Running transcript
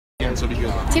so it'll be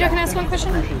good. Tito, can I ask one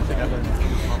question?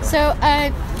 So,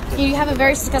 you have a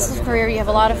very successful career, you have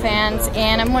a lot of fans,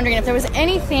 and I'm wondering if there was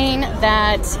anything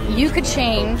that you could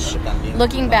change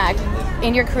looking back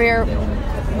in your career,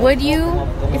 would you,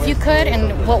 if you could,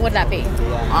 and what would that be?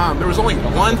 There was only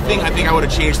one thing I think I would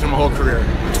have changed through my whole career,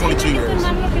 22 years,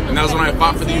 and that was when I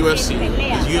fought for the UFC.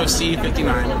 It was UFC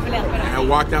 59, and I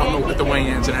walked out at the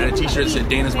weigh-ins and I had a t-shirt that said,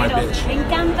 "Dana's my bitch."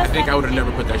 I think I would have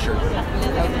never put that shirt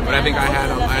on. But I think I had,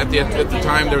 at the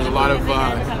time, there was a lot of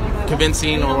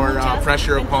convincing or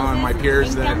pressure upon my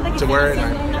peers to wear it.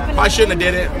 And I probably shouldn't have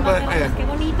did it, but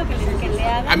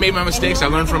I made my mistakes, I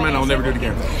learned from it, and I'll never do it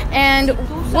again. And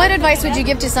what advice would you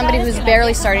give to somebody who's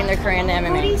barely starting their career in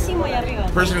MMA?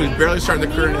 The person who's barely starting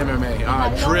their career in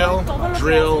MMA, drill,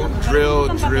 drill, drill,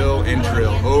 drill, and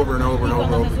drill, over and over and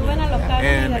over and over.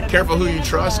 And careful who you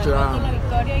trust,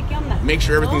 make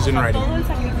sure everything's in writing.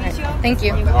 Thank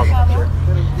you. Okay, sure.